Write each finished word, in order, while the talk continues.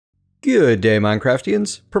Good day,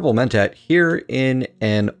 Minecraftians. Purple Mentat here in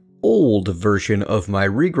an old version of my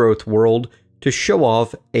regrowth world to show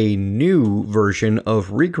off a new version of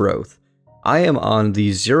regrowth. I am on the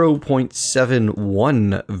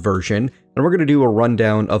 0.71 version, and we're going to do a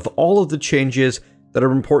rundown of all of the changes that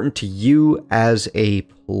are important to you as a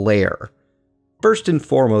player. First and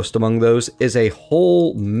foremost among those is a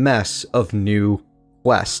whole mess of new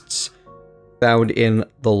quests found in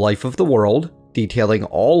the life of the world, detailing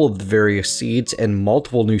all of the various seeds and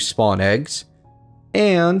multiple new spawn eggs,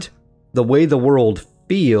 and the way the world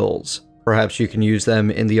feels. Perhaps you can use them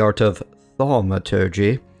in the art of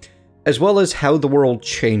thaumaturgy, as well as how the world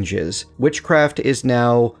changes. Witchcraft is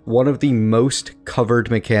now one of the most covered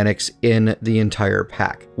mechanics in the entire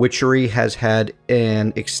pack. Witchery has had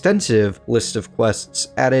an extensive list of quests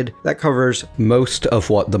added that covers most of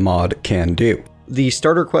what the mod can do. The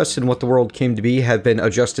starter quests in What the World Came to Be have been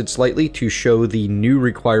adjusted slightly to show the new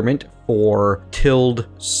requirement for tilled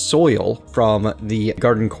soil from the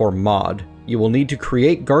CodechickenCore mod. You will need to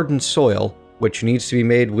create garden soil, which needs to be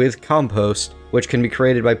made with compost, which can be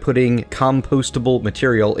created by putting compostable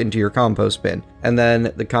material into your compost bin. And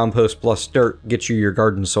then the compost plus dirt gets you your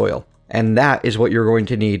garden soil. And that is what you're going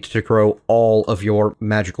to need to grow all of your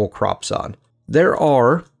magical crops on. There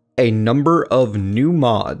are a number of new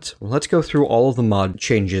mods. Let's go through all of the mod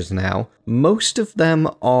changes now. Most of them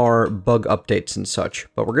are bug updates and such,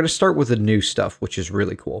 but we're going to start with the new stuff, which is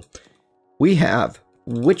really cool. We have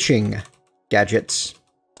witching gadgets,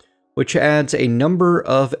 which adds a number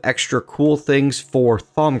of extra cool things for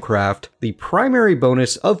Thaumcraft. The primary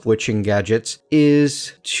bonus of witching gadgets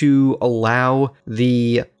is to allow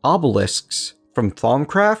the obelisks from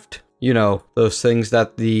Thaumcraft, you know, those things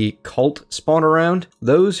that the cult spawn around,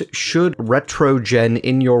 those should retrogen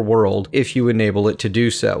in your world if you enable it to do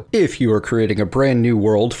so. If you are creating a brand new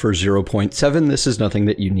world for 0.7, this is nothing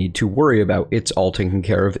that you need to worry about. It's all taken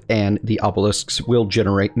care of and the obelisks will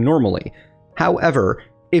generate normally. However,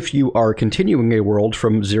 if you are continuing a world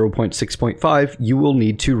from 0.6.5, you will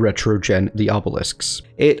need to retrogen the obelisks.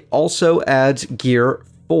 It also adds gear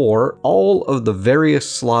for all of the various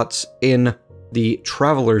slots in the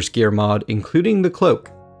Traveler's Gear mod, including the cloak.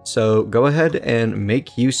 So go ahead and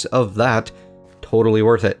make use of that. Totally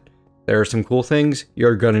worth it. There are some cool things.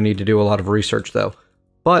 You're going to need to do a lot of research though.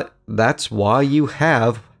 But that's why you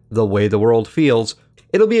have The Way the World Feels.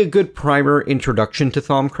 It'll be a good primer introduction to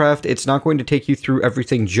Thaumcraft. It's not going to take you through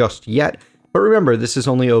everything just yet. But remember, this is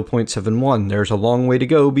only 0.71. There's a long way to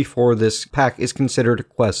go before this pack is considered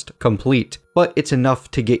quest complete, but it's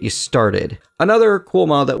enough to get you started. Another cool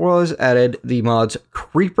mod that was added, the mods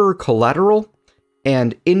Creeper Collateral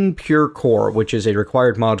and Impure Core, which is a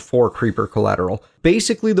required mod for Creeper Collateral.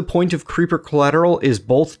 Basically, the point of Creeper Collateral is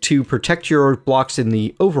both to protect your blocks in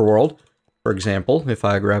the overworld. For example, if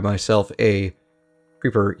I grab myself a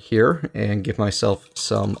creeper here and give myself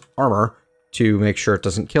some armor to make sure it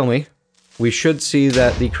doesn't kill me, we should see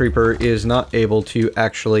that the creeper is not able to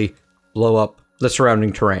actually blow up the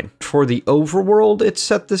surrounding terrain. For the overworld, it's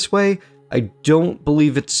set this way. I don't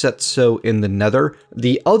believe it's set so in the nether.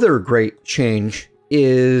 The other great change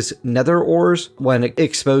is nether ores, when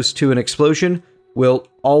exposed to an explosion, will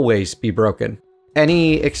always be broken.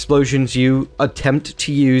 Any explosions you attempt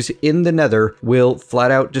to use in the nether will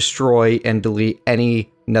flat out destroy and delete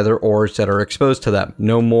any nether ores that are exposed to them.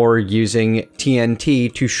 No more using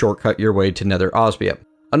TNT to shortcut your way to nether osmium.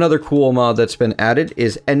 Another cool mod that's been added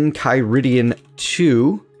is Enchiridion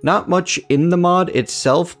 2. Not much in the mod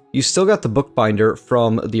itself. You still got the bookbinder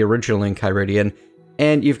from the original Enchiridion,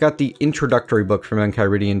 and you've got the introductory book from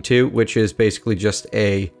Enchiridion 2, which is basically just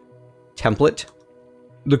a template.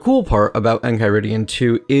 The cool part about Enchiridion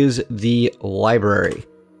 2 is the library.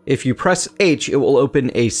 If you press H, it will open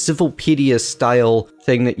a Civilpedia style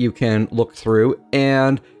thing that you can look through,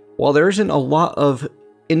 and while there isn't a lot of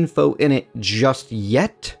info in it just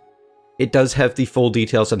yet, it does have the full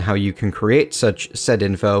details on how you can create such said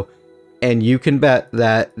info, and you can bet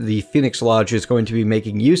that the Phoenix Lodge is going to be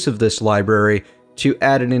making use of this library to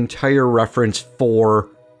add an entire reference for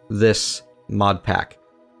this mod pack.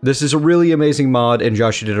 This is a really amazing mod, and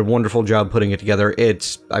Josh, you did a wonderful job putting it together.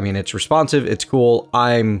 It's responsive, it's cool,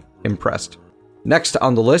 I'm impressed. Next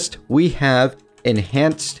on the list, we have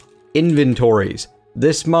Enhanced Inventories.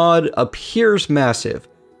 This mod appears massive,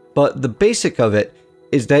 but the basic of it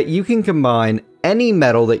is that you can combine any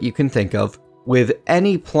metal that you can think of with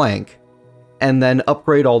any plank, and then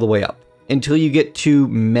upgrade all the way up, until you get to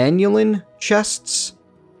Manulin chests,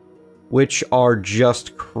 which are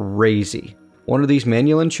just crazy. One of these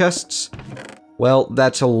Manulin chests, well,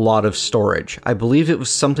 that's a lot of storage. I believe it was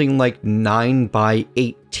something like 9 by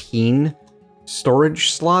 18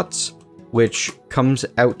 storage slots, which comes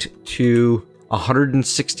out to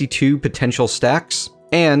 162 potential stacks.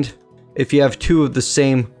 And if you have 2 of the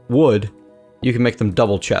same wood, you can make them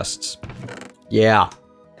double chests. Yeah.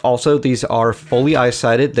 Also, these are fully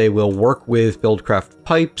eye-sighted. They will work with Buildcraft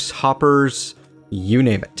pipes, hoppers, you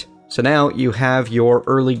name it. So now you have your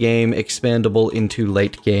early game expandable into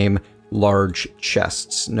late game large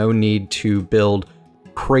chests. No need to build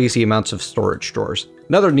crazy amounts of storage drawers.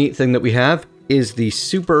 Another neat thing that we have is the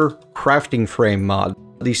Super Crafting Frame mod.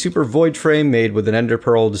 The Super Void Frame made with an Ender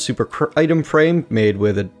Pearl, the Super Item Frame made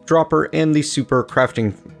with a dropper, and the Super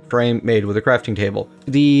Crafting Frame made with a crafting table.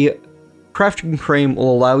 The Crafting Frame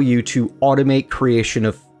will allow you to automate creation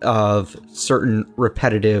of certain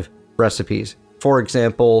repetitive recipes. For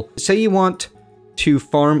example, say you want to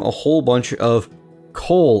farm a whole bunch of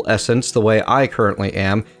coal essence the way I currently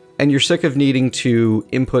am, and you're sick of needing to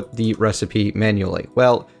input the recipe manually.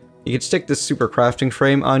 Well, you can stick this Super Crafting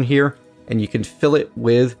Frame on here, and you can fill it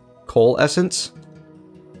with coal essence.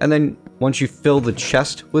 And then once you fill the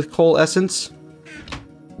chest with coal essence,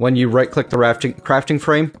 when you right-click the crafting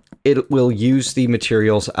frame, it will use the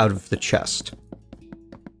materials out of the chest.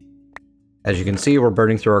 As you can see, we're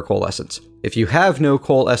burning through our coal essence. If you have no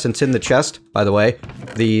coal essence in the chest, by the way,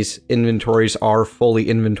 these inventories are fully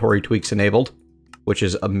inventory tweaks enabled, which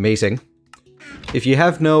is amazing. If you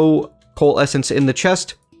have no coal essence in the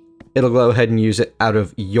chest, it'll go ahead and use it out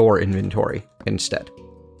of your inventory instead.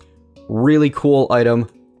 Really cool item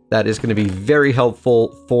that is going to be very helpful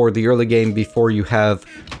for the early game before you have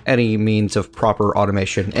any means of proper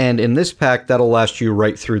automation. And in this pack, that'll last you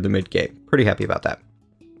right through the mid-game. Pretty happy about that.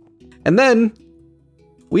 And then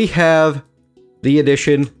we have the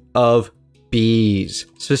addition of bees.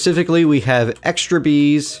 Specifically, we have extra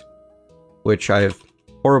bees, which I've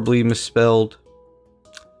horribly misspelled.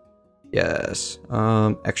 Yes,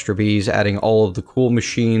 extra bees, adding all of the cool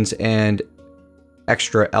machines and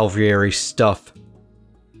extra alveary stuff.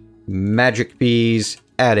 Magic bees,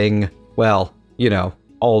 adding, well, you know,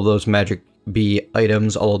 all of those magic bee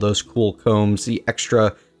items, all of those cool combs, the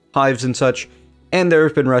extra hives and such. And there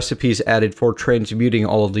have been recipes added for transmuting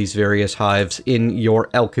all of these various hives in your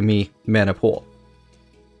alchemy mana pool.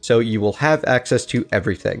 So you will have access to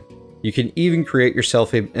everything. You can even create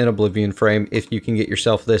yourself an Oblivion frame if you can get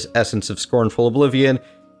yourself this Essence of Scornful Oblivion.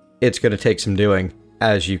 It's going to take some doing,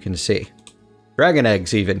 as you can see. Dragon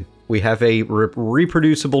eggs, even. We have a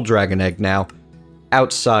reproducible dragon egg now,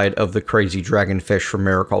 outside of the crazy dragonfish from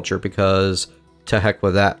Mariculture, because to heck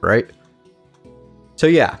with that, right? So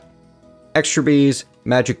yeah. Extra bees,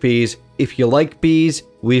 magic bees. If you like bees,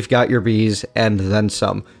 we've got your bees and then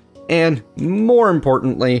some. And more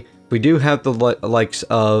importantly, we do have the likes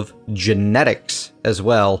of genetics as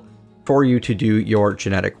well for you to do your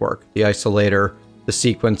genetic work. The isolator, the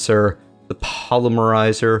sequencer, the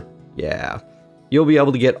polymerizer. Yeah. You'll be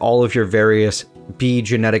able to get all of your various bee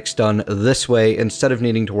genetics done this way instead of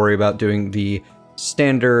needing to worry about doing the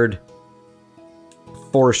standard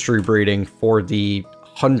forestry breeding for the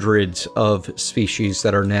hundreds of species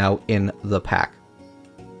that are now in the pack.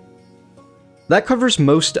 That covers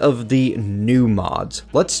most of the new mods.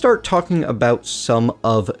 Let's start talking about some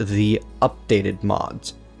of the updated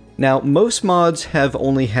mods. Now, most mods have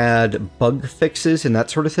only had bug fixes and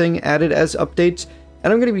that sort of thing added as updates,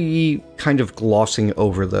 and I'm going to be kind of glossing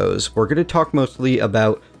over those. We're going to talk mostly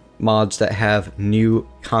about mods that have new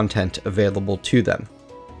content available to them.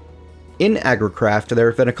 In Agricraft, there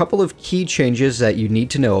have been a couple of key changes that you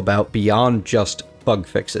need to know about beyond just bug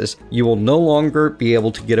fixes. You will no longer be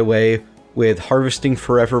able to get away with harvesting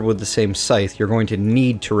forever with the same scythe. You're going to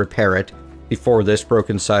need to repair it. Before this,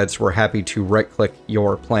 broken scythes were happy to right-click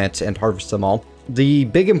your plants and harvest them all. The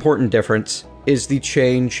big important difference is the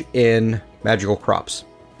change in magical crops.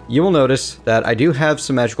 You will notice that I do have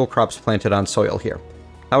some magical crops planted on soil here.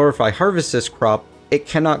 However, if I harvest this crop, it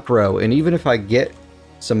cannot grow, and even if I get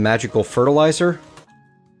some magical fertilizer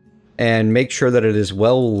and make sure that it is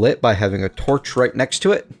well lit by having a torch right next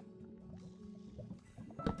to it,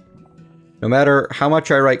 no matter how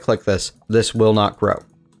much I right-click this, this will not grow.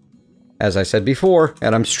 As I said before,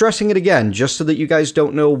 and I'm stressing it again, just so that you guys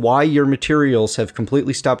don't know why your materials have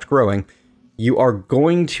completely stopped growing, you are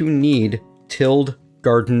going to need tilled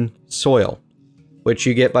garden soil, which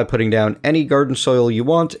you get by putting down any garden soil you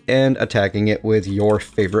want and attacking it with your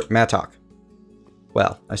favorite mattock.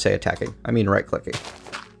 Well, I say attacking, I mean right-clicking.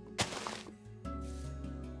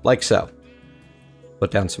 Like so.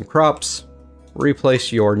 Put down some crops,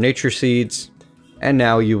 replace your nature seeds, and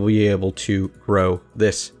now you will be able to grow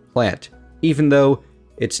this plant, even though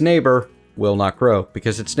its neighbor will not grow,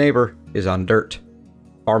 because its neighbor is on dirt,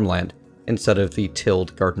 farmland, instead of the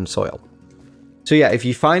tilled garden soil. So yeah, if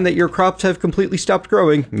you find that your crops have completely stopped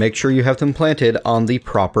growing, make sure you have them planted on the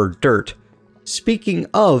proper dirt. Speaking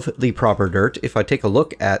of the proper dirt, if I take a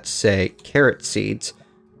look at, say, carrot seeds,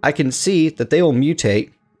 I can see that they will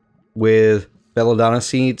mutate with belladonna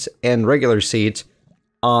seeds and regular seeds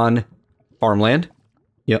on farmland,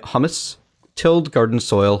 humus, tilled garden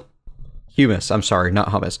soil, humus, I'm sorry, not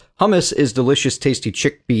hummus. Hummus is delicious, tasty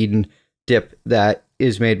chickpea dip that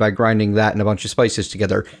is made by grinding that and a bunch of spices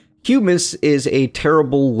together. Humus is a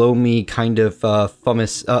terrible, loamy, kind of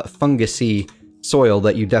fungusy soil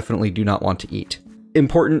that you definitely do not want to eat.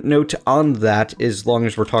 Important note on that, as long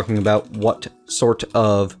as we're talking about what sort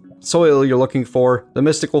of soil you're looking for, the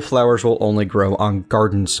mystical flowers will only grow on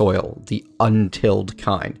garden soil, the untilled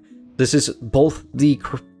kind. This is both the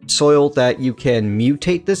soil that you can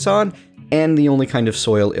mutate this on, and the only kind of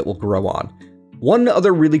soil it will grow on. One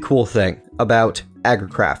other really cool thing about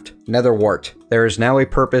Agricraft, Netherwort, there is now a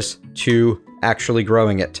purpose to actually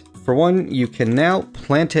growing it. For one, you can now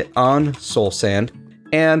plant it on soul sand,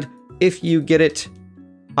 and if you get it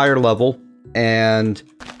higher level and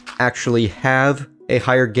actually have a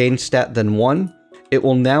higher gain stat than 1, it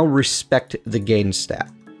will now respect the gain stat.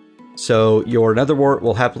 So your Netherwort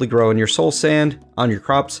will happily grow in your soul sand on your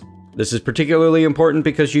crops. This is particularly important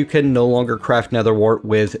because you can no longer craft Netherwort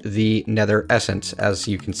with the Nether Essence, as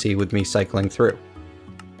you can see with me cycling through.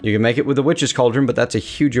 You can make it with the Witch's Cauldron, but that's a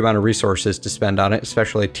huge amount of resources to spend on it,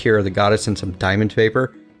 especially a Tear of the Goddess and some diamond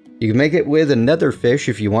paper. You can make it with a nether fish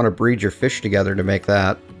if you want to breed your fish together to make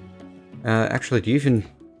that. Actually, do you even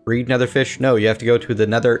breed nether fish? No, you have to go to the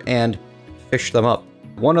nether and fish them up.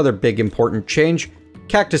 One other big important change,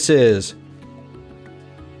 cactuses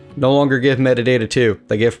no longer give metadata 2.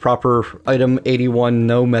 They give proper item 81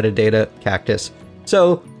 no metadata cactus.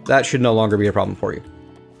 So that should no longer be a problem for you.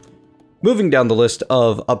 Moving down the list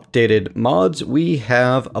of updated mods, we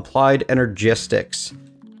have Applied Energistics,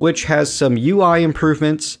 which has some UI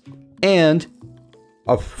improvements and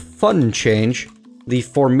a fun change. The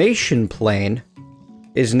formation plane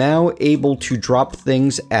is now able to drop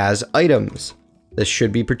things as items. This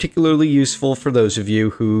should be particularly useful for those of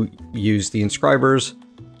you who use the inscribers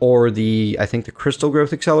or I think the crystal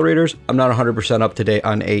growth accelerators. I'm not 100% up to date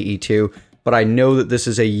on AE2, but I know that this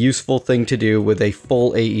is a useful thing to do with a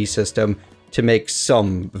full AE system to make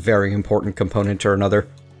some very important component or another.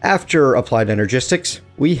 After Applied Energistics,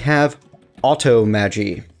 we have Auto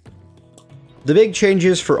Magi. The big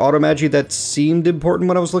changes for Auto Magi that seemed important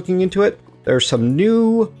when I was looking into it, there are some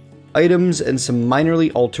new items and some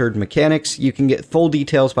minorly altered mechanics. You can get full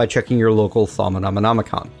details by checking your local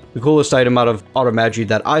Thaumonomicon. The coolest item out of Auto Magi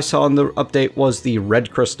that I saw in the update was the red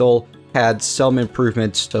crystal. Had some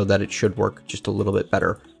improvements so that it should work just a little bit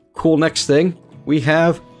better. Cool next thing, we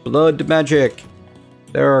have Blood Magic.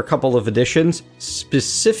 There are a couple of additions.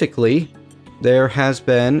 Specifically, there has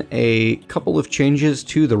been a couple of changes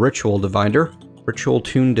to the Ritual Divider. Ritual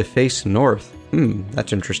tuned to face north.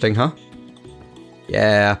 That's interesting, huh?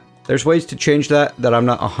 Yeah, there's ways to change that I'm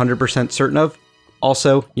not 100% certain of.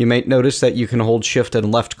 Also, you may notice that you can hold shift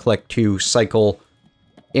and left click to cycle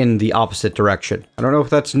in the opposite direction. I don't know if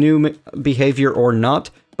that's new behavior or not,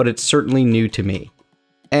 but it's certainly new to me.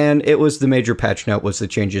 And it was the major patch note was the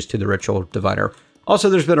changes to the Ritual Divider. Also,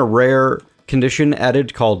 there's been a rare condition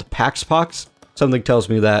added called Pax Pox. Something tells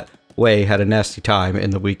me that Way had a nasty time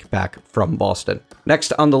in the week back from Boston.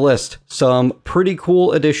 Next on the list, some pretty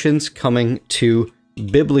cool additions coming to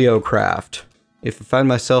Bibliocraft. If I find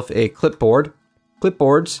myself a clipboard,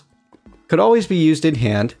 clipboards could always be used in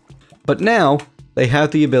hand, but now they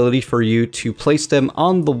have the ability for you to place them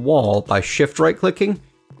on the wall by shift right-clicking,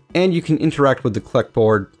 and you can interact with the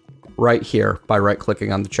clipboard right here by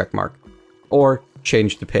right-clicking on the check mark, or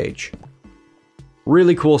change the page.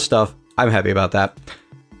 Really cool stuff. I'm happy about that.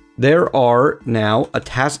 There are now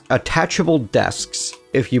attachable desks.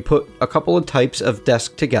 If you put a couple of types of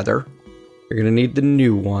desk together, you're going to need the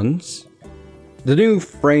new ones. The new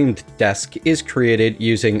framed desk is created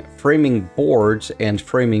using framing boards and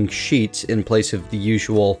framing sheets in place of the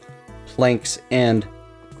usual planks and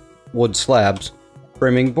wood slabs.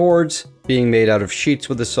 Framing boards being made out of sheets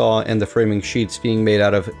with the saw, and the framing sheets being made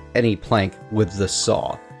out of any plank with the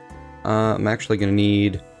saw. I'm actually going to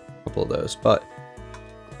need a couple of those, but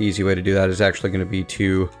the easy way to do that is actually going to be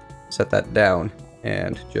to set that down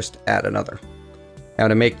and just add another. Now,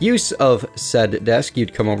 to make use of said desk,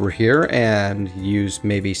 you'd come over here and use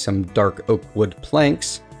maybe some dark oak wood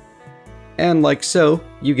planks. And like so,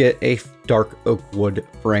 you get a dark oak wood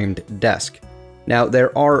framed desk. Now,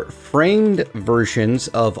 there are framed versions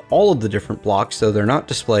of all of the different blocks, so they're not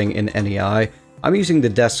displaying in NEI. I'm using the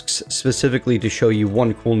desks specifically to show you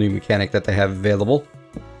one cool new mechanic that they have available.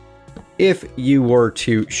 if you were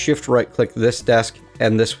to shift right click this desk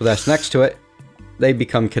and this desk next to it, they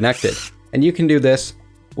become connected. And you can do this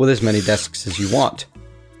with as many desks as you want.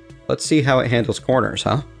 Let's see how it handles corners,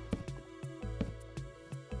 huh?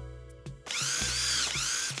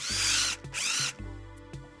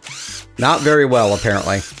 Not very well,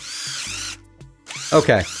 apparently.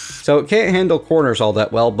 Okay, so it can't handle corners all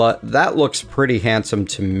that well, but that looks pretty handsome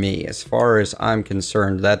to me. As far as I'm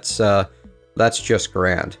concerned, that's just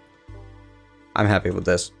grand. I'm happy with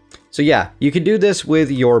this. So yeah, you can do this with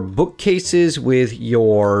your bookcases, with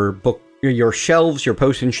your shelves, your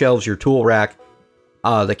potion shelves, your tool rack,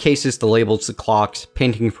 the cases, the labels, the clocks,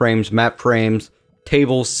 painting frames, map frames,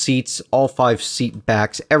 tables, seats, all 5 seat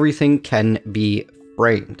backs, everything can be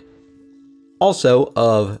framed. Also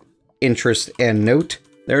of interest and note,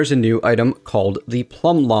 there's a new item called the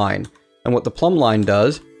plumb line. And what the plumb line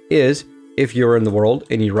does is, if you're in the world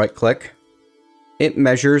and you right click, it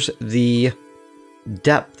measures the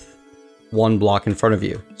depth 1 block in front of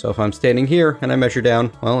you. So if I'm standing here and I measure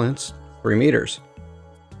down, well, it's 3 meters.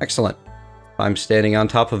 Excellent. If I'm standing on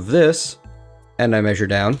top of this and I measure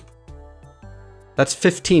down, that's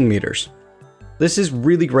 15 meters. This is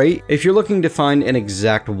really great if you're looking to find an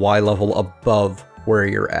exact Y level above where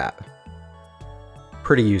you're at.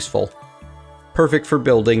 Pretty useful. Perfect for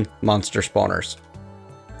building monster spawners.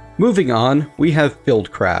 Moving on, we have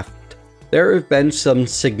Buildcraft. There have been some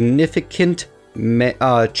significant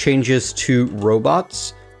changes to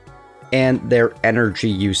robots and their energy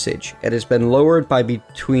usage. It has been lowered by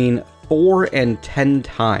between 4 and 10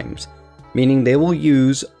 times, meaning they will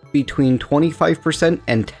use between 25%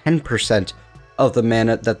 and 10% of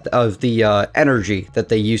the energy that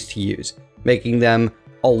they used to use, making them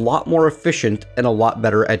a lot more efficient and a lot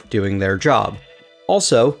better at doing their job.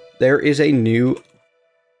 Also, there is a new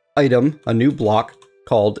item, a new block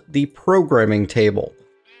called the programming table,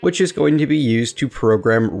 which is going to be used to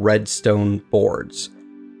program redstone boards.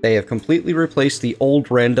 They have completely replaced the old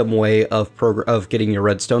random way of getting your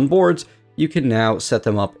redstone boards. You can now set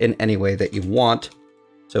them up in any way that you want.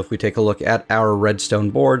 So if we take a look at our redstone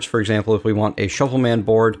boards, for example, if we want a shovelman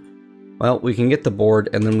board, well, we can get the board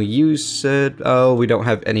and then we use it. Oh, we don't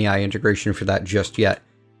have any integration for that just yet.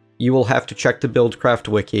 You will have to check the Buildcraft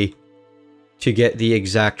wiki to get the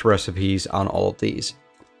exact recipes on all of these.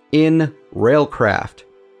 In Railcraft,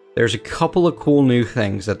 there's a couple of cool new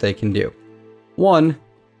things that they can do. One,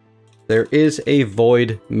 there is a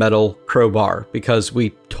void metal crowbar, because we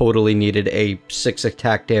totally needed a 6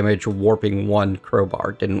 attack damage warping 1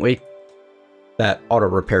 crowbar, didn't we? That auto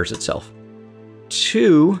repairs itself.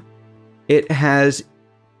 2, it has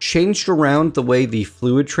changed around the way the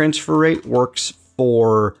fluid transfer rate works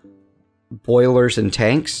for boilers and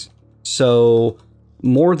tanks, so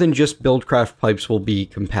more than just Buildcraft pipes will be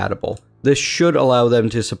compatible. This should allow them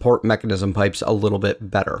to support mechanism pipes a little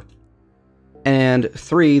bit better. And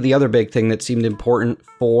 3, the other big thing that seemed important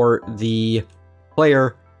for the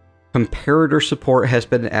player, comparator support has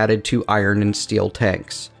been added to iron and steel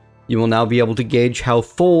tanks. You will now be able to gauge how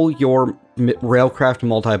full your Railcraft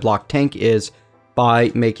multi-block tank is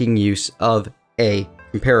by making use of a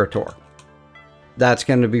comparator. That's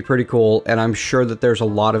going to be pretty cool, and I'm sure that there's a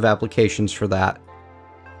lot of applications for that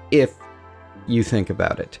if you think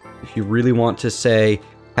about it. If you really want to, say,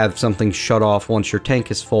 have something shut off once your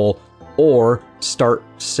tank is full, or start,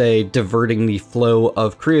 say, diverting the flow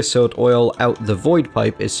of creosote oil out the void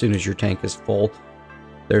pipe as soon as your tank is full,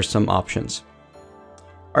 there's some options.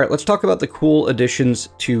 Alright, let's talk about the cool additions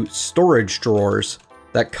to storage drawers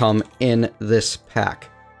that come in this pack.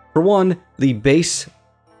 For one, the base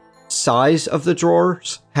size of the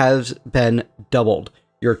drawers has been doubled.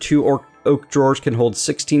 Your 2 oak drawers can hold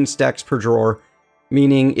 16 stacks per drawer,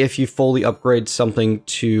 meaning if you fully upgrade something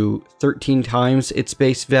to 13 times its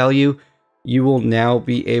base value, you will now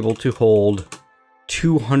be able to hold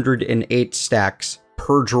 208 stacks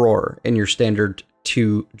per drawer in your standard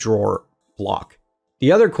 2-drawer block.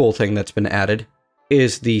 The other cool thing that's been added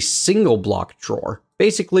is the single block drawer.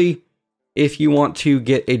 Basically, if you want to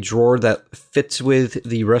get a drawer that fits with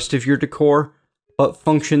the rest of your decor, but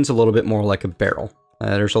functions a little bit more like a barrel.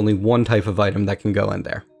 There's only one type of item that can go in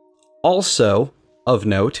there. Also, of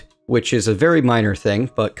note, which is a very minor thing,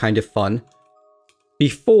 but kind of fun,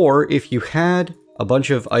 before, if you had a bunch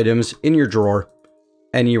of items in your drawer,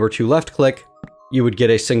 and you were to left-click, you would get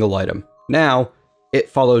a single item. Now, it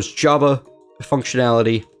follows Java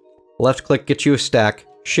functionality. Left-click gets you a stack,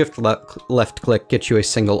 shift left-click gets you a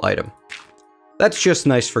single item. That's just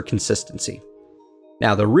nice for consistency.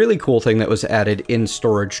 Now, the really cool thing that was added in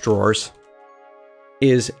storage drawers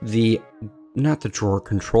is not the drawer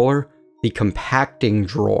controller, the compacting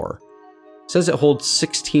drawer. says it holds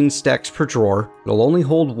 16 stacks per drawer. It'll only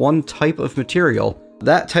hold one type of material.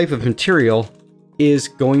 That type of material is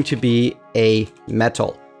going to be a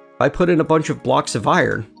metal. If I put in a bunch of blocks of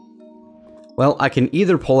iron, well, I can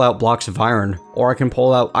either pull out blocks of iron, or I can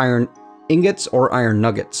pull out iron ingots or iron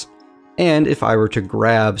nuggets. And if I were to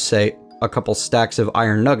grab, say, a couple stacks of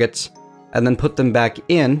iron nuggets, and then put them back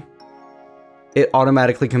in, it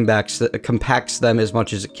automatically compacts them as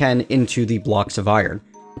much as it can into the blocks of iron.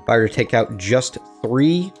 If I were to take out just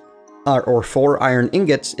 3 or 4 iron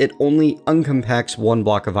ingots, it only uncompacts 1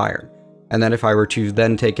 block of iron. And then if I were to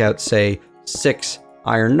then take out, say, 6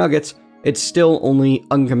 iron nuggets, it's still only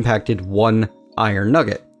uncompacted 1 iron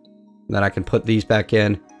nugget. And then I can put these back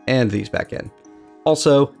in and these back in.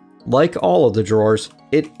 Also, like all of the drawers,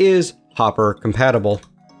 it is hopper compatible.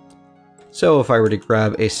 So if I were to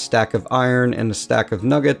grab a stack of iron and a stack of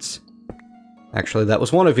nuggets, actually that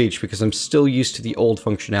was one of each because I'm still used to the old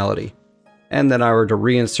functionality, and then I were to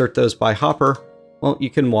reinsert those by hopper, well, you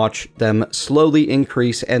can watch them slowly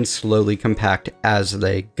increase and slowly compact as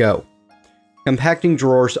they go. Compacting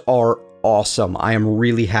drawers are awesome. I am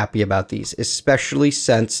really happy about these, especially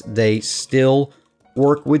since they still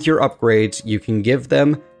work with your upgrades. You can give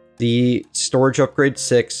them the storage upgrade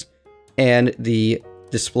 6 and the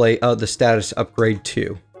display the status upgrade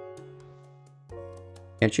 2.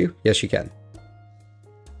 Can't you? Yes, you can.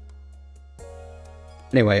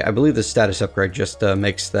 Anyway, I believe the status upgrade just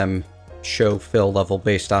makes them show fill level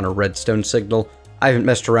based on a redstone signal. I haven't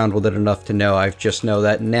messed around with it enough to know. I just know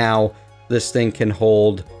that now this thing can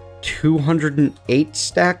hold 208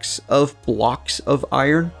 stacks of blocks of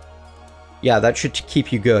iron. Yeah, that should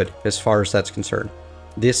keep you good as far as that's concerned.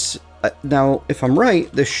 This, now, if I'm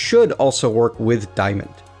right, this should also work with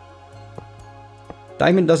diamond.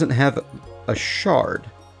 Diamond doesn't have a shard,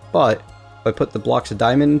 but if I put the blocks of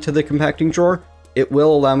diamond into the compacting drawer, it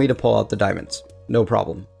will allow me to pull out the diamonds. No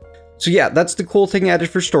problem. So yeah, that's the cool thing added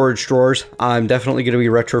for storage drawers. I'm definitely going to be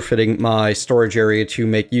retrofitting my storage area to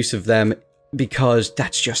make use of them because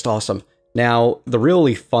that's just awesome. Now, the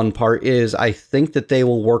really fun part is I think that they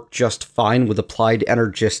will work just fine with applied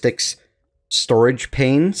energistics storage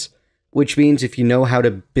panes, which means if you know how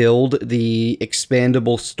to build the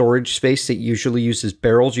expandable storage space that usually uses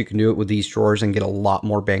barrels, you can do it with these drawers and get a lot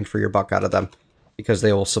more bang for your buck out of them, because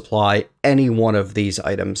they will supply any one of these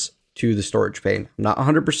items to the storage pane. I'm not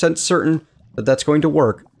 100% certain that that's going to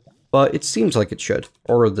work, but it seems like it should.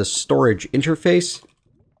 Or the storage interface.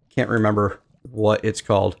 Can't remember what it's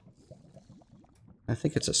called. I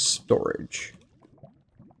think it's a storage.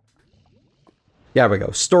 Yeah, there we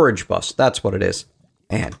go. Storage bus. That's what it is.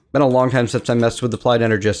 Man, been a long time since I messed with applied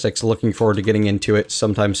energistics. Looking forward to getting into it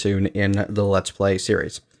sometime soon in the Let's Play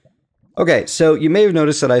series. Okay, so you may have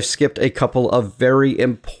noticed that I've skipped a couple of very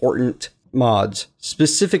important mods,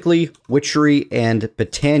 specifically Witchery and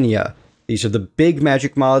Botania. These are the big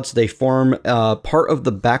magic mods. They form part of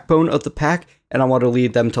the backbone of the pack, and I want to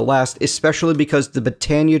leave them to last, especially because the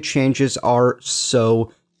Botania changes are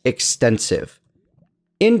so extensive.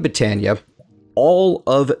 In Botania, all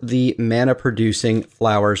of the mana-producing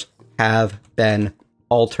flowers have been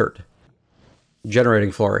altered.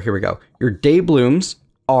 Generating flora, here we go. Your day blooms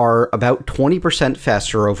are about 20%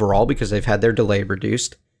 faster overall because they've had their delay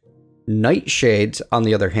reduced. Nightshades, on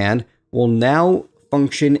the other hand, will now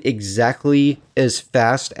function exactly as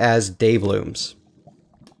fast as day blooms,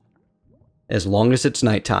 as long as it's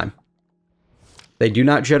nighttime. They do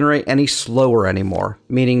not generate any slower anymore,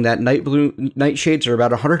 meaning that nightshades are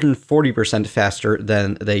about 140% faster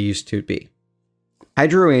than they used to be.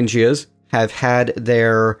 Hydrangeas have had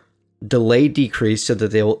their delay decrease so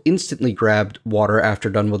that they will instantly grab water after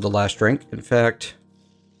done with the last drink. In fact,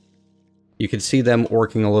 you can see them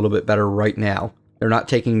working a little bit better right now. They're not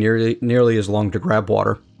taking nearly as long to grab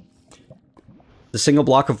water. The single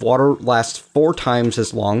block of water lasts 4 times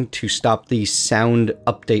as long to stop the sound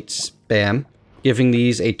update spam, giving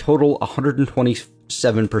these a total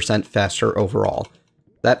 127% faster overall.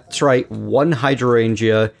 That's right, 1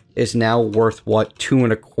 hydrangea is now worth what 2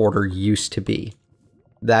 1/4 used to be.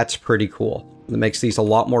 That's pretty cool. It makes these a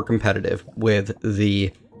lot more competitive with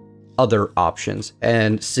the other options,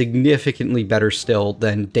 and significantly better still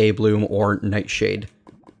than Daybloom or Nightshade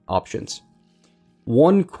options.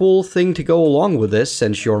 One cool thing to go along with this,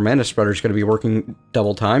 since your mana spreader is going to be working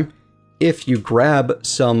double time, if you grab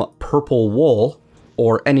some purple wool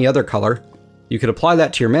or any other color, you could apply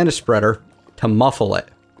that to your mana spreader to muffle it.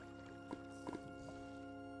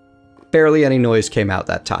 Barely any noise came out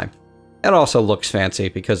that time. It also looks fancy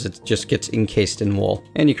because it just gets encased in wool,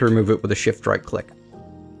 and you can remove it with a shift right click.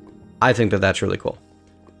 I think that that's really cool.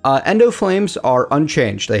 Endo flames are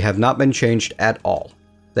unchanged. They have not been changed at all.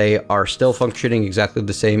 They are still functioning exactly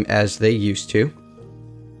the same as they used to.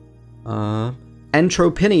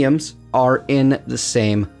 Entropiniums are in the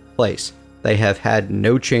same place. They have had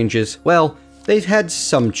no changes. Well, they've had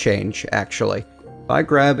some change, actually. If I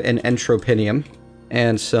grab an entropinium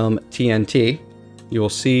and some TNT, you will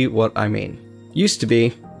see what I mean. Used to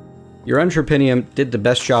be, your entropinium did the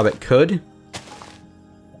best job it could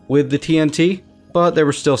with the TNT, but there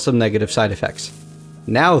were still some negative side effects.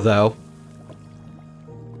 Now, though,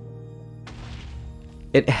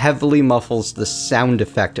 it heavily muffles the sound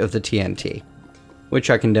effect of the TNT, which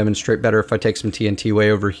I can demonstrate better if I take some TNT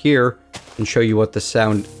way over here and show you what the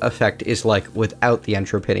sound effect is like without the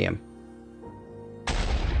entropinium.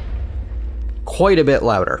 Quite a bit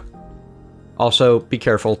louder. Also, be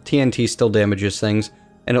careful, TNT still damages things,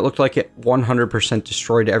 and it looked like it 100%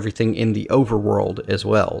 destroyed everything in the overworld as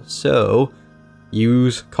well. So,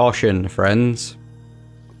 use caution, friends.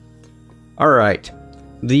 Alright,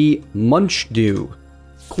 the Munchdew.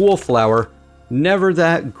 Cool flower. Never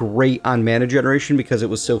that great on mana generation because it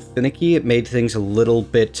was so finicky. It made things a little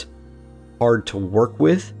bit hard to work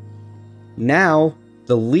with. Now,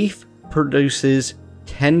 the leaf produces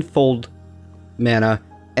tenfold mana,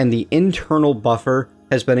 and the internal buffer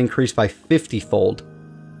has been increased by 50-fold.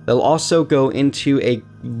 They'll also go into a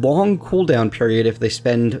long cooldown period if they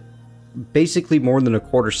spend basically more than a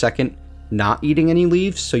quarter second not eating any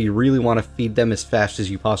leaves, so you really want to feed them as fast as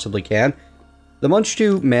you possibly can. The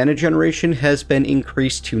Munchdew mana generation has been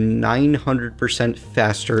increased to 900%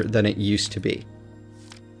 faster than it used to be.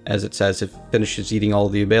 As it says, it finishes eating all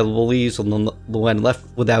the available leaves, and when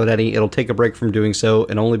left without any, it'll take a break from doing so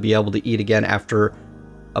and only be able to eat again after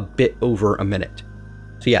a bit over a minute.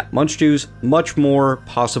 So yeah, Munchdew's much more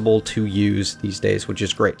possible to use these days, which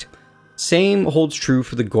is great. Same holds true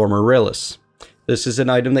for the Gormorillus. This is an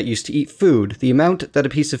item that used to eat food. The amount that a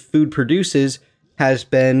piece of food produces has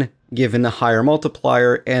been given a higher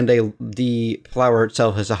multiplier, and the flower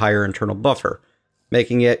itself has a higher internal buffer,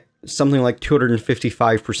 making it something like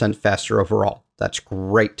 255% faster overall. That's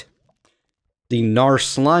great. The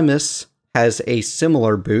Narslimus has a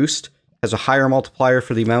similar boost, has a higher multiplier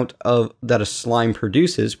for the amount of that a slime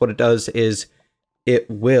produces. What it does is it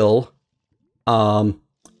will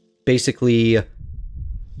basically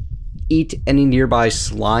eat any nearby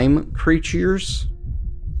slime creatures,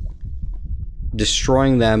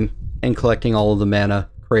 destroying them and collecting all of the mana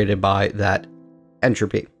created by that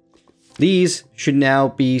entropy. These should now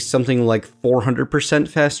be something like 400%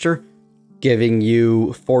 faster, giving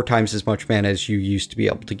you 4 times as much mana as you used to be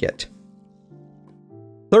able to get.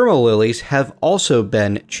 Thermal lilies have also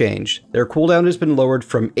been changed. Their cooldown has been lowered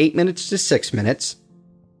from 8 minutes to 6 minutes,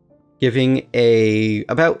 giving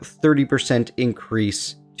about 30%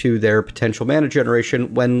 increase to their potential mana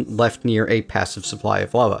generation when left near a passive supply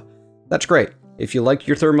of lava. That's great. If you like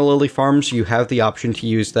your thermal lily farms, you have the option to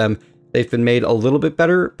use them. They've been made a little bit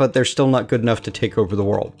better, but they're still not good enough to take over the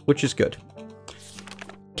world, which is good.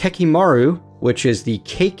 Kekimaru, which is the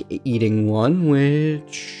cake-eating one,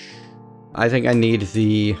 which I think I need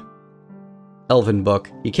the Elven Book.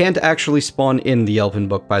 You can't actually spawn in the Elven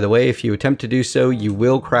Book, by the way. If you attempt to do so, you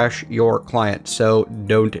will crash your client, so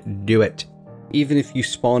don't do it. Even if you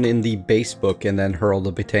spawn in the base book and then hurl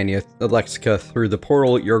the Botania Lexica through the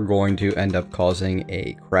portal, you're going to end up causing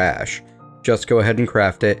a crash. Just go ahead and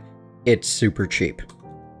craft it. It's super cheap.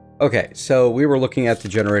 Okay, so we were looking at the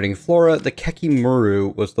generating flora. The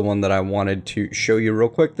Kekimuru was the one that I wanted to show you real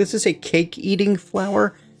quick. This is a cake-eating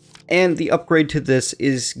flower, and the upgrade to this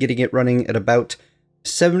is getting it running at about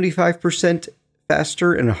 75%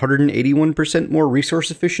 faster and 181% more resource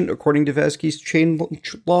efficient, according to Vazki's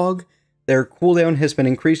changelog. Their cooldown has been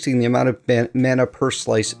increasing, the amount of mana per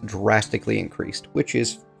slice drastically increased, which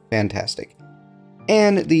is fantastic.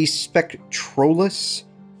 And the Spectrolus,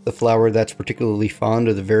 the flower that's particularly fond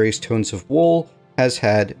of the various tones of wool, has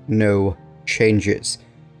had no changes.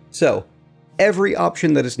 So, every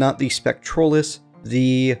option that is not the Spectrolus,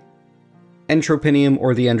 the Entropinium,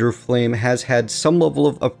 or the Endroflame has had some level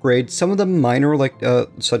of upgrade, some of them minor, like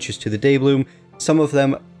such as to the Daybloom, some of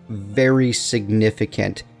them very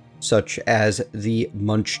significant, such as the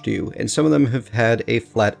Munchdew, and some of them have had a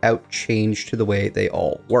flat-out change to the way they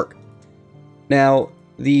all work. Now,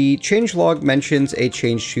 the changelog mentions a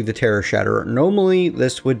change to the Terra Shatterer. Normally,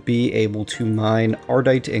 this would be able to mine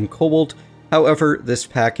Ardite and Cobalt, however, this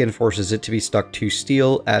pack enforces it to be stuck to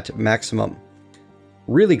steel at maximum.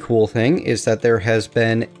 Really cool thing is that there has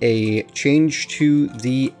been a change to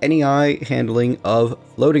the NEI handling of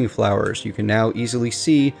floating flowers. You can now easily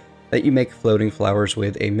see that you make floating flowers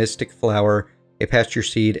with a mystic flower, a pasture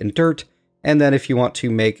seed, and dirt, and then if you want to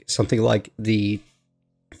make something like the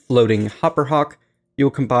floating hopperhawk, you'll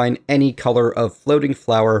combine any color of floating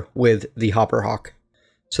flower with the Hopperhawk.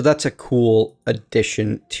 So that's a cool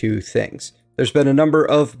addition to things. There's been a number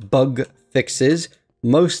of bug fixes.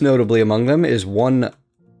 Most notably among them is one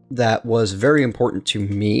that was very important to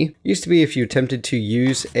me. It used to be if you attempted to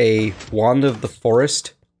use a Wand of the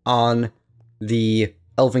Forest on the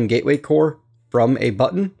Elven Gateway core from a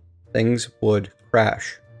button, things would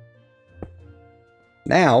crash.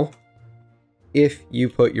 Now, if you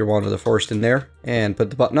put your Wand of the Forest in there and put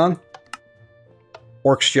the button on,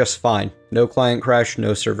 works just fine. No client crash,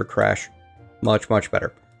 no server crash. Much, much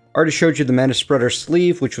better. Already showed you the Mana Spreader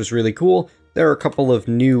sleeve, which was really cool. There are a couple of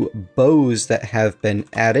new bows that have been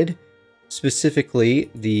added. Specifically,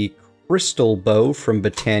 the Crystal Bow from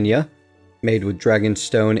Botania, made with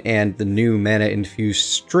Dragonstone and the new mana-infused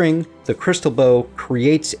string. The Crystal Bow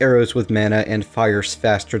creates arrows with mana and fires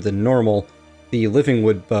faster than normal. The Living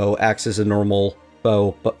Wood Bow acts as a normal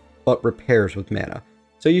bow, but repairs with mana.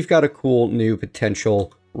 So you've got a cool new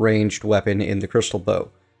potential ranged weapon in the Crystal Bow.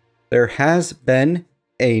 There has been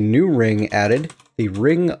a new ring added, the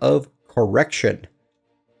Ring of Correction,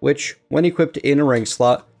 which, when equipped in a rank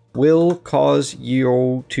slot, will cause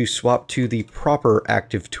you to swap to the proper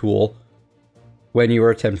active tool when you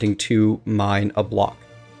are attempting to mine a block.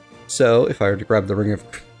 So if I were to grab the Ring of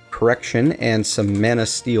Correction and some Mana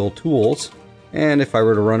Steel tools, and if I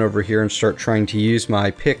were to run over here and start trying to use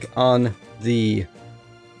my pick on the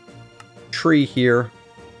tree here,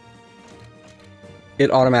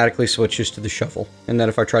 it automatically switches to the shovel. And then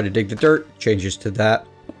if I try to dig the dirt, it changes to that.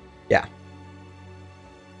 Yeah.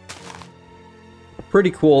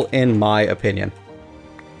 Pretty cool in my opinion.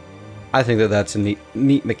 I think that that's a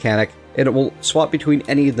neat mechanic. And it will swap between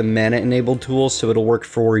any of the mana-enabled tools, so it'll work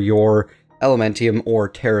for your Elementium or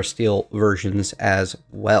Terrasteel versions as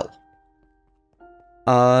well.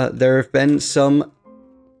 There have been some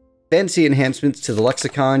fancy enhancements to the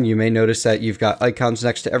lexicon. You may notice that you've got icons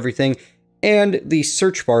next to everything, and the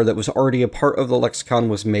search bar that was already a part of the lexicon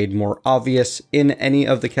was made more obvious. In any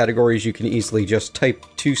of the categories, you can easily just type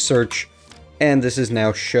to search, and this is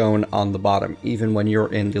now shown on the bottom, even when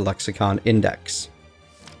you're in the lexicon index.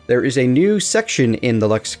 There is a new section in the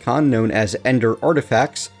lexicon known as Ender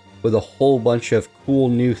Artifacts, with a whole bunch of cool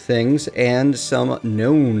new things and some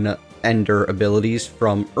known Ender abilities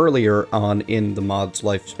from earlier on in the mod's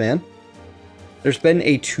lifespan. There's been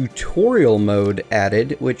a tutorial mode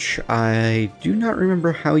added, which I do not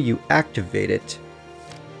remember how you activate it.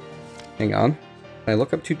 Hang on. Can I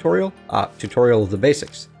look up tutorial? Tutorial of the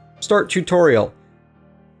basics. Start tutorial.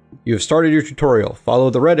 You have started your tutorial. Follow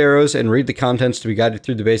the red arrows and read the contents to be guided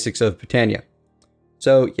through the basics of Botania.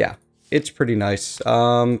 So yeah, it's pretty nice.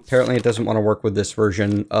 Apparently it doesn't want to work with this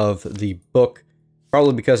version of the book,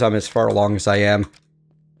 probably because I'm as far along as I am.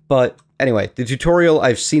 But anyway, the tutorial,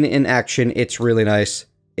 I've seen it in action. It's really nice.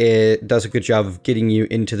 It does a good job of getting you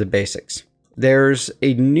into the basics. There's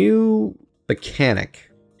a new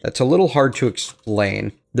mechanic that's a little hard to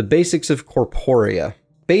explain. The basics of Corporea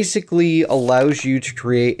basically allows you to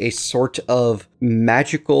create a sort of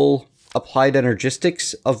magical applied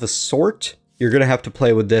energistics of a sort. You're going to have to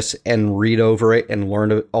play with this and read over it and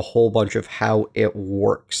learn a whole bunch of how it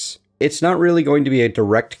works. It's not really going to be a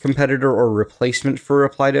direct competitor or replacement for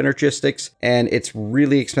applied energistics, and it's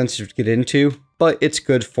really expensive to get into, but it's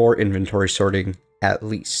good for inventory sorting at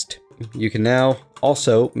least. You can now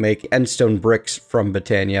also make endstone bricks from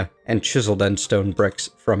Botania and chiseled endstone bricks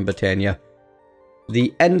from Botania.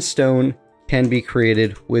 The endstone can be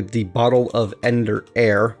created with the bottle of Ender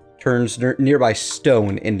Air, turns nearby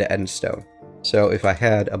stone into endstone. So if I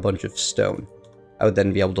had a bunch of stone, I would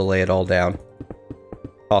then be able to lay it all down,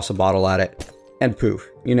 toss a bottle at it, and poof,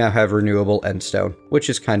 you now have renewable endstone, which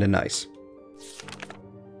is kind of nice.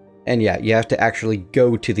 And yeah, you have to actually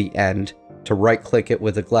go to the end to right-click it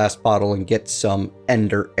with a glass bottle and get some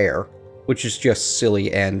Ender Air, which is just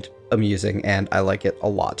silly and amusing, and I like it a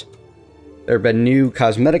lot. There have been new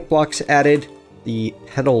cosmetic blocks added, the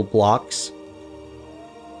petal blocks,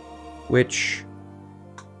 which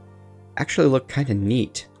actually look kind of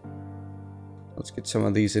neat. Let's get some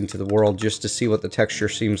of these into the world just to see what the texture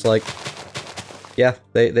seems like. Yeah,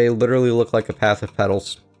 they literally look like a path of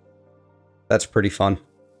petals. That's pretty fun.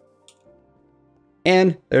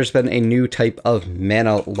 And there's been a new type of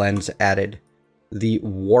mana lens added, the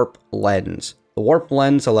Warp Lens. The Warp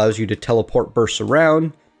Lens allows you to teleport bursts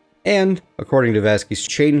around, and, according to Vasky's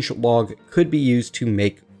changelog, could be used to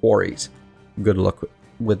make quarries. Good luck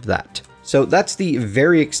with that. So that's the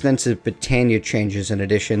very extensive Botania changes and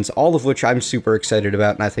additions, all of which I'm super excited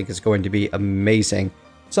about and I think is going to be amazing.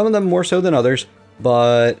 Some of them more so than others,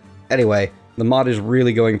 but anyway, the mod is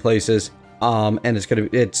really going places. And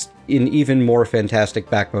it's an even more fantastic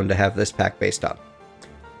backbone to have this pack based on.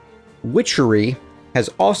 Witchery has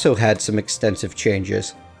also had some extensive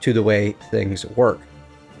changes to the way things work.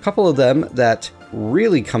 A couple of them that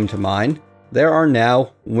really come to mind: there are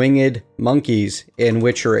now winged monkeys in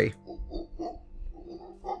Witchery,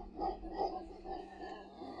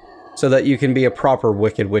 so that you can be a proper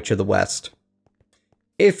Wicked Witch of the West.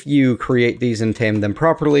 If you create these and tame them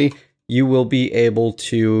properly, you will be able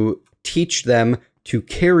to teach them to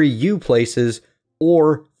carry you places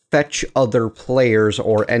or fetch other players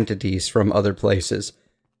or entities from other places.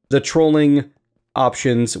 The trolling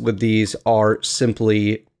options with these are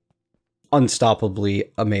simply unstoppably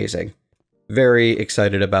amazing. Very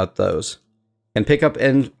excited about those. And pick up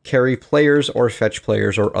and carry players or fetch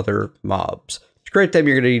players or other mobs. To create them,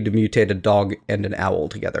 you're going to need to mutate a dog and an owl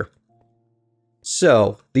together.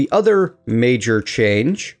 So, the other major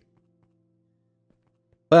change...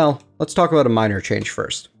 Well, let's talk about a minor change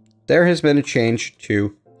first. There has been a change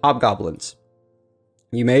to hobgoblins.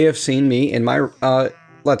 You may have seen me in my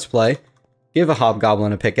Let's Play give a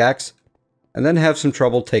hobgoblin a pickaxe, and then have some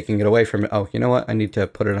trouble taking it away from it. Oh, you know what? I need to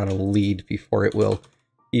put it on a lead before it will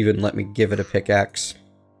even let me give it a pickaxe.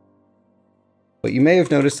 But you may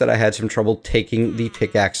have noticed that I had some trouble taking the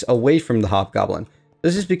pickaxe away from the hobgoblin.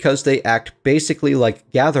 This is because they act basically like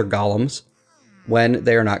gather golems when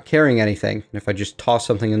they are not carrying anything. And if I just toss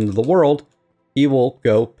something into the world, he will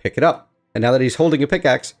go pick it up. And now that he's holding a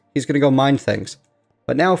pickaxe, he's going to go mine things.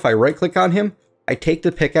 But now if I right-click on him, I take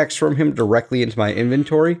the pickaxe from him directly into my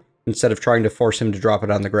inventory instead of trying to force him to drop it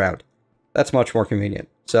on the ground. That's much more convenient.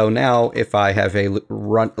 So now if I have a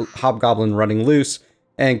hobgoblin running loose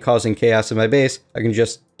and causing chaos in my base, I can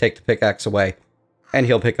just take the pickaxe away and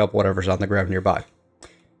he'll pick up whatever's on the ground nearby.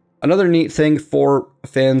 Another neat thing for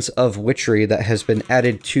fans of Witchery that has been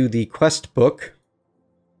added to the quest book,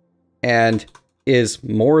 and is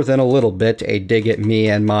more than a little bit a dig at me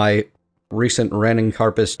and my recent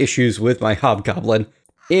Ranencarpus issues with my hobgoblin.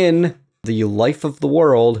 In the Life of the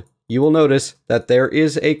World, you will notice that there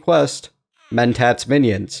is a quest, Mentat's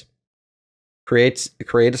Minions. Create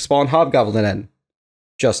a spawn hobgoblin in.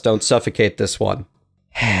 Just don't suffocate this one.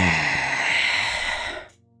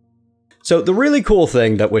 So the really cool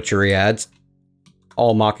thing that Witchery adds,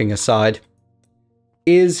 all mocking aside,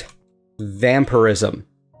 is vampirism.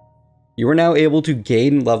 You are now able to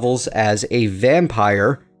gain levels as a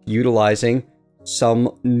vampire utilizing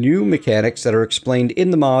some new mechanics that are explained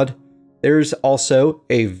in the mod. There's also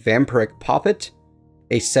a vampiric poppet,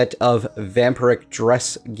 a set of vampiric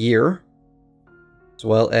dress gear, as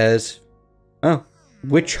well as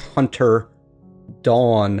witch hunter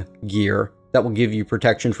dawn gear that will give you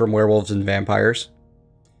protection from werewolves and vampires.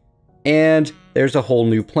 And there's a whole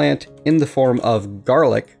new plant in the form of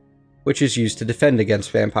garlic, which is used to defend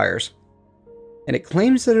against vampires. And it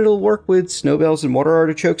claims that it'll work with snowbells and water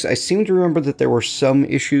artichokes. I seem to remember that there were some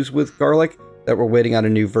issues with garlic that were waiting on a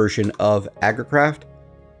new version of Agricraft.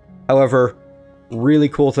 However, really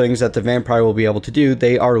cool things that the vampire will be able to do.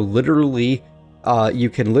 They are literally, you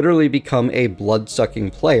can literally become a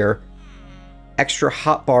blood-sucking player. Extra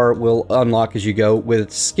hotbar will unlock as you go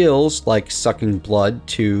with skills like sucking blood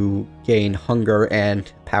to gain hunger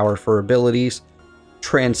and power for abilities,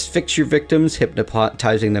 transfix your victims,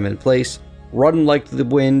 hypnotizing them in place, run like the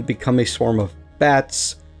wind, become a swarm of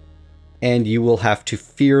bats, and you will have to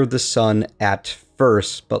fear the sun at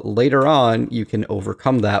first, but later on you can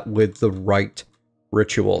overcome that with the right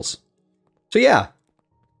rituals. So yeah,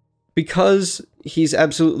 because he's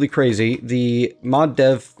absolutely crazy, the mod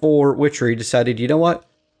dev for Witchery decided, you know what?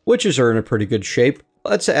 Witches are in a pretty good shape.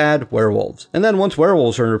 Let's add werewolves. And then once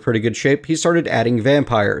werewolves are in a pretty good shape, he started adding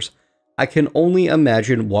vampires. I can only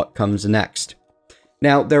imagine what comes next.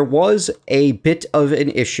 Now, there was a bit of an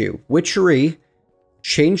issue. Witchery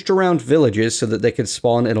changed around villages so that they could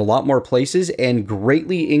spawn in a lot more places and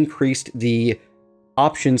greatly increased the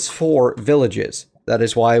options for villages. That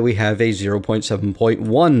is why we have a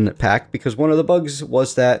 0.7.1 pack, because one of the bugs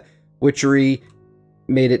was that Witchery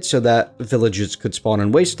made it so that villages could spawn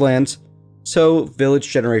in wastelands, so village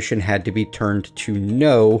generation had to be turned to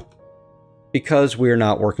no, because we're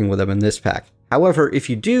not working with them in this pack. However, if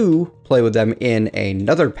you do play with them in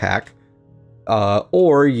another pack,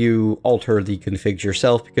 or you alter the configs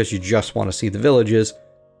yourself because you just want to see the villages,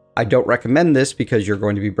 I don't recommend this because you're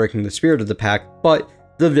going to be breaking the spirit of the pack, but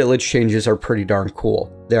the village changes are pretty darn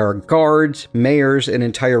cool. There are guards, mayors, an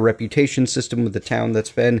entire reputation system with the town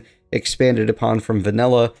that's been expanded upon from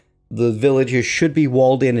vanilla. The villages should be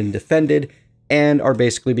walled in and defended, and are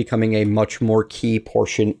basically becoming a much more key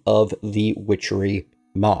portion of the Witchery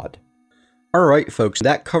mod. Alright folks,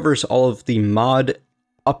 that covers all of the mod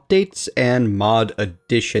updates and mod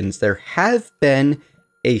additions. There have been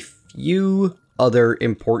a few other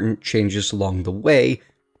important changes along the way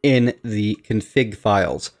in the config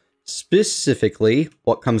files. Specifically,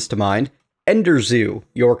 what comes to mind, Ender Zoo.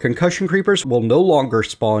 Your concussion creepers will no longer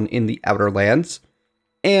spawn in the Outer Lands,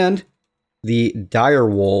 and the dire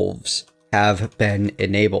wolves have been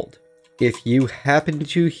enabled. If you happen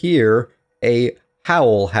to hear a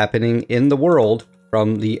howl happening in the world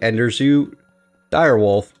from the Ender Zoo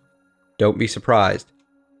direwolf, don't be surprised.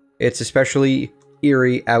 It's especially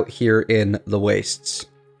eerie out here in the wastes.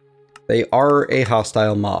 They are a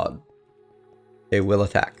hostile mod. They will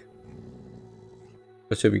attack.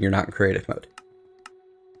 Assuming you're not in creative mode.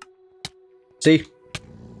 See?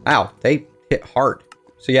 Ow, they hit hard.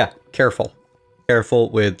 So yeah, careful.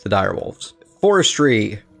 Careful with the direwolves.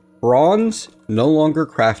 Forestry. Bronze, no longer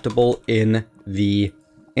craftable in the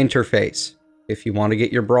interface. If you want to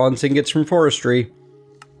get your bronze ingots from forestry,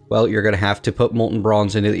 well, you're going to have to put molten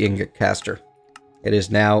bronze into the ingot caster. It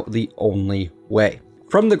is now the only way.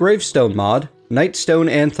 From the Gravestone mod,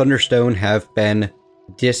 Nightstone and Thunderstone have been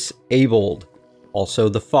disabled. Also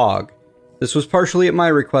the Fog. This was partially at my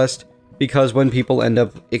request, because when people end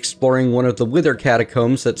up exploring one of the Wither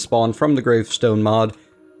catacombs that spawn from the Gravestone mod,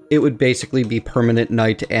 it would basically be permanent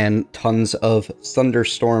night and tons of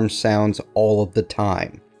thunderstorm sounds all of the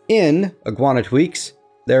time. In Iguana Tweaks,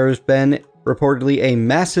 there has been reportedly a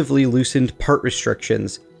massively loosened part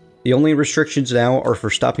restrictions. The only restrictions now are for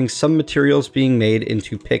stopping some materials being made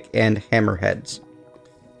into pick and hammerheads.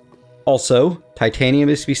 Also, titanium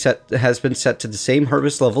has been set to the same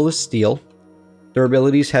harvest level as steel.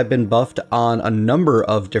 Durabilities have been buffed on a number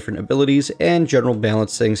of different abilities, and general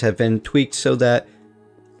balance things have been tweaked so that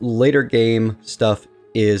later game stuff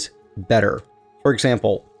is better. For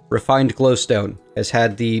example, Refined Glowstone has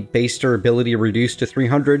had the base durability reduced to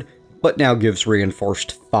 300, but now gives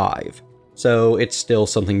reinforced 5. So it's still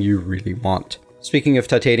something you really want. Speaking of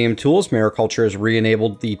titanium tools, Mariculture has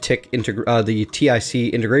re-enabled the TIC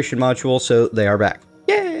integration module, so they are back.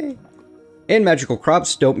 Yay! In Magical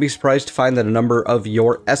Crops, don't be surprised to find that a number of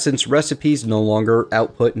your Essence recipes no longer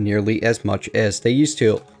output nearly as much as they used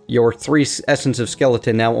to. Your 3 Essence of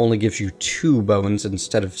Skeleton now only gives you 2 bones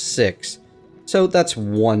instead of 6. So that's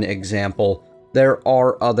one example. There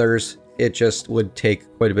are others. It just would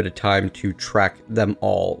take quite a bit of time to track them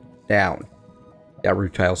all down. Yeah,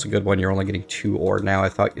 Root Tile's a good one. You're only getting 2 ore now. I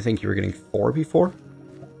think you were getting 4 before.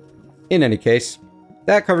 In any case,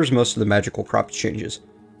 that covers most of the Magical Crops changes.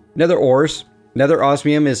 Nether ores. Nether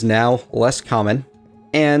osmium is now less common,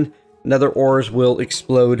 and nether ores will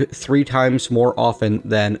explode 3 times more often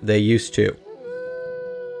than they used to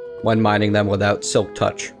when mining them without Silk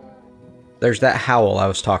Touch. There's that howl I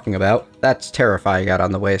was talking about. That's terrifying out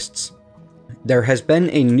on the wastes. There has been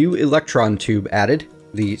a new electron tube added,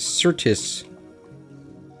 the Certis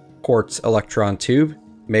Quartz electron tube,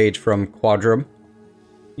 made from Quadrum,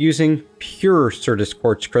 using pure Certis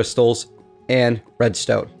Quartz crystals and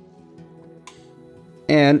redstone.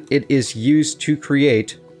 And it is used to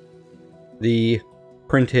create the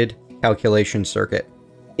printed calculation circuit.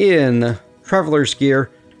 In Traveler's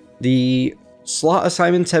Gear, the slot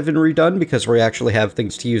assignments have been redone because we actually have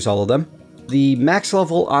things to use all of them. The max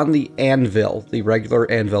level on the anvil, the regular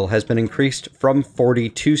anvil, has been increased from 40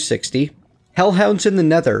 to 60. Hellhounds in the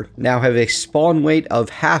Nether now have a spawn weight of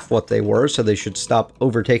half what they were, so they should stop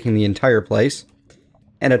overtaking the entire place.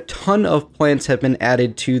 And a ton of plants have been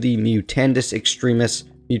added to the Mutandis Extremis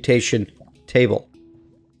mutation table.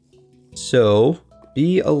 So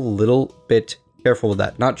be a little bit careful with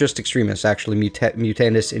that. Not just Extremis, actually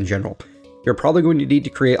Mutandis in general. You're probably going to need to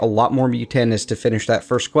create a lot more Mutandis to finish that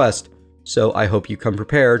first quest, so I hope you come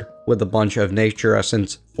prepared with a bunch of Nature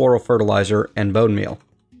Essence, Floral Fertilizer, and Bone Meal.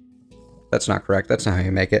 That's not correct, that's not how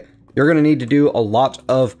you make it. You're going to need to do a lot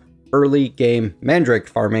of early game Mandrake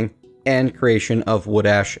farming and creation of wood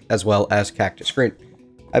ash, as well as cactus green.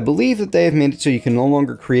 I believe that they have made it so you can no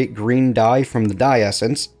longer create green dye from the dye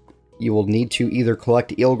essence. You will need to either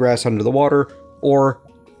collect eelgrass under the water, or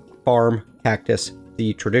farm cactus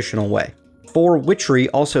the traditional way. For witchery,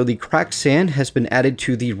 also the cracked sand has been added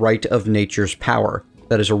to the Rite of Nature's Power.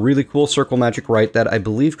 That is a really cool circle magic rite that I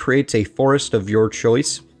believe creates a forest of your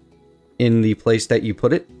choice in the place that you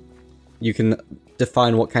put it. You can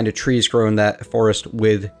define what kind of trees grow in that forest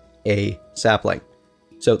with a sapling.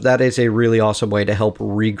 So that is a really awesome way to help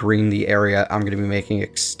regreen the area. I'm going to be making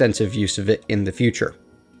extensive use of it in the future.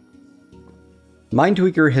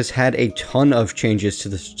 Mindtweaker has had a ton of changes to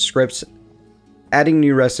the scripts, adding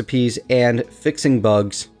new recipes and fixing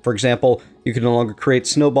bugs. For example, you can no longer create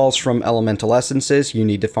snowballs from elemental essences, you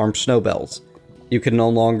need to farm snowbells. You can no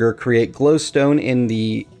longer create glowstone in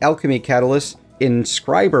the alchemy catalyst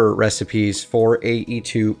inscriber recipes for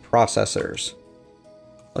AE2 processors.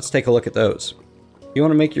 Let's take a look at those. If you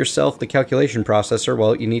want to make yourself the calculation processor,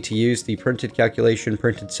 well, you need to use the printed calculation,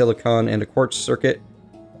 printed silicon, and a quartz circuit.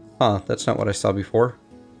 Huh, that's not what I saw before.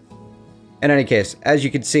 In any case, as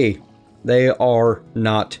you can see, they are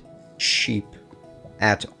not cheap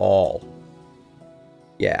at all.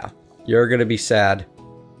 Yeah, you're going to be sad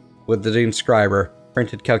with the inscriber,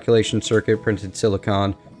 printed calculation circuit, printed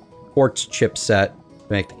silicon, quartz chipset to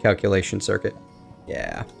make the calculation circuit.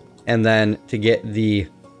 Yeah. And then to get the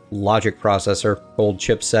logic processor, gold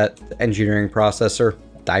chipset, the engineering processor,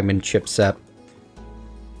 diamond chipset.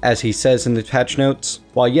 As he says in the patch notes,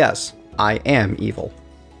 while yes, I am evil.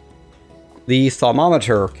 The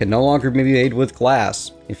thermometer can no longer be made with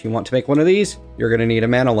glass. If you want to make one of these, you're going to need a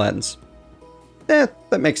mana lens. That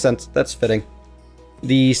makes sense. That's fitting.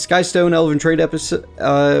 The Skystone Elven Trade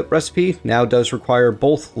recipe now does require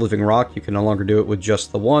both living rock. You can no longer do it with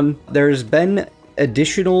just the one. There's been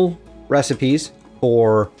additional recipes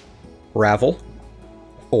for gravel,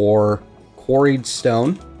 for quarried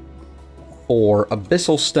stone, for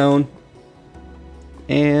abyssal stone,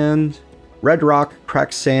 and red rock,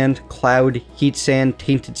 cracked sand, cloud, heat sand,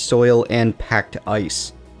 tainted soil, and packed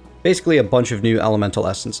ice. Basically a bunch of new elemental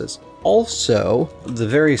essences. Also, the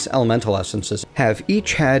various elemental essences have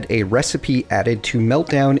each had a recipe added to melt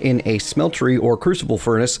down in a smeltery or crucible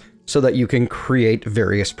furnace so that you can create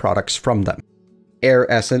various products from them.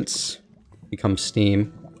 Air essence becomes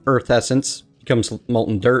steam. Earth essence becomes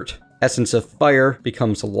molten dirt. Essence of fire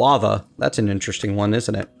becomes lava. That's an interesting one,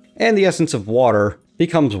 isn't it? And the essence of water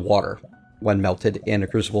becomes water when melted in a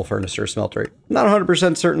crucible furnace or smeltery. Not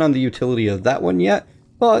 100% certain on the utility of that one yet,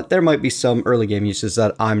 but there might be some early game uses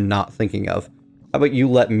that I'm not thinking of. How about you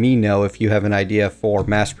let me know if you have an idea for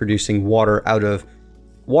mass producing water out of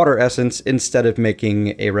water essence instead of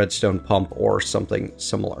making a redstone pump or something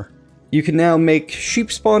similar. You can now make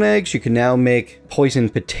sheep spawn eggs, you can now make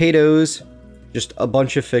poisoned potatoes, just a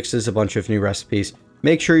bunch of fixes, a bunch of new recipes.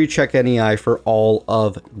 Make sure you check NEI for all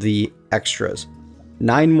of the extras.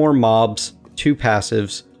 9 more mobs, 2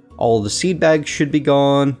 passives, all of the seed bags should be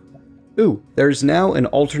gone. Ooh, there's now an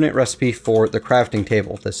alternate recipe for the crafting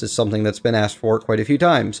table. This is something that's been asked for quite a few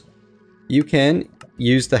times. You can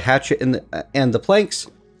use the hatchet and the planks,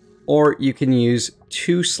 or you can use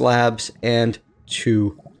 2 slabs and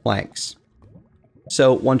 2 planks.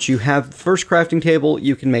 So once you have the first crafting table,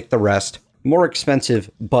 you can make the rest. More expensive,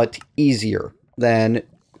 but easier than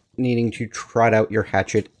needing to trot out your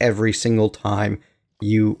hatchet every single time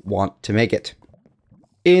you want to make it.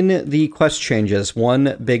 In the quest changes,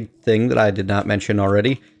 one big thing that I did not mention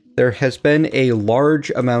already, there has been a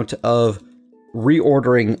large amount of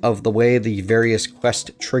reordering of the way the various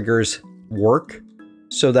quest triggers work,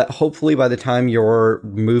 so that hopefully by the time you're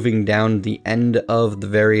moving down the end of the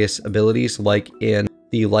various abilities, like in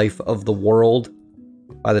the Life of the World,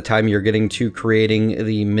 by the time you're getting to creating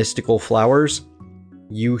the mystical flowers,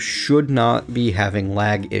 you should not be having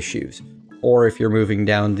lag issues. Or if you're moving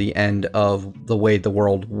down the end of the way the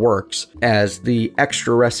world works, as the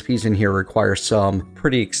extra recipes in here require some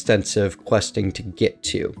pretty extensive questing to get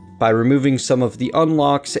to. By removing some of the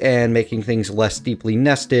unlocks and making things less deeply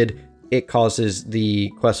nested, it causes the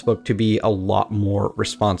quest book to be a lot more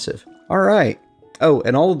responsive. Alright. Oh,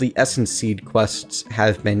 and all of the Essence Seed quests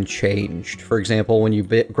have been changed. For example, when you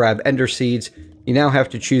grab Ender Seeds, you now have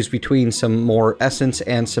to choose between some more Essence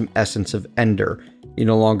and some Essence of Ender. You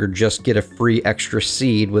no longer just get a free extra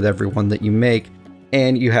seed with every one that you make,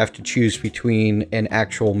 and you have to choose between an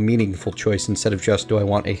actual meaningful choice instead of just, do I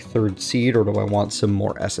want a 3rd seed or do I want some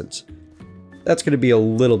more essence? That's going to be a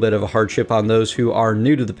little bit of a hardship on those who are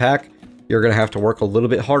new to the pack. You're going to have to work a little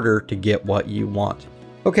bit harder to get what you want.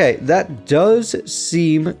 Okay, that does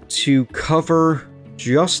seem to cover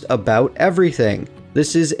just about everything.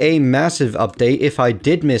 This is a massive update. If I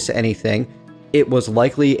did miss anything, it was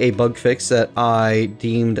likely a bug fix that I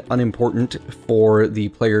deemed unimportant for the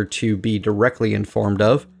player to be directly informed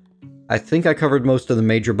of. I think I covered most of the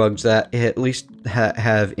major bugs that at least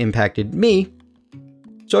have impacted me.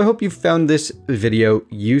 So I hope you found this video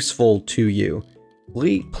useful to you.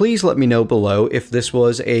 Please let me know below if this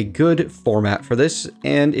was a good format for this,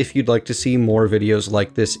 and if you'd like to see more videos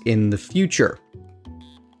like this in the future.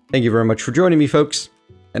 Thank you very much for joining me, folks,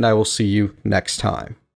 and I will see you next time.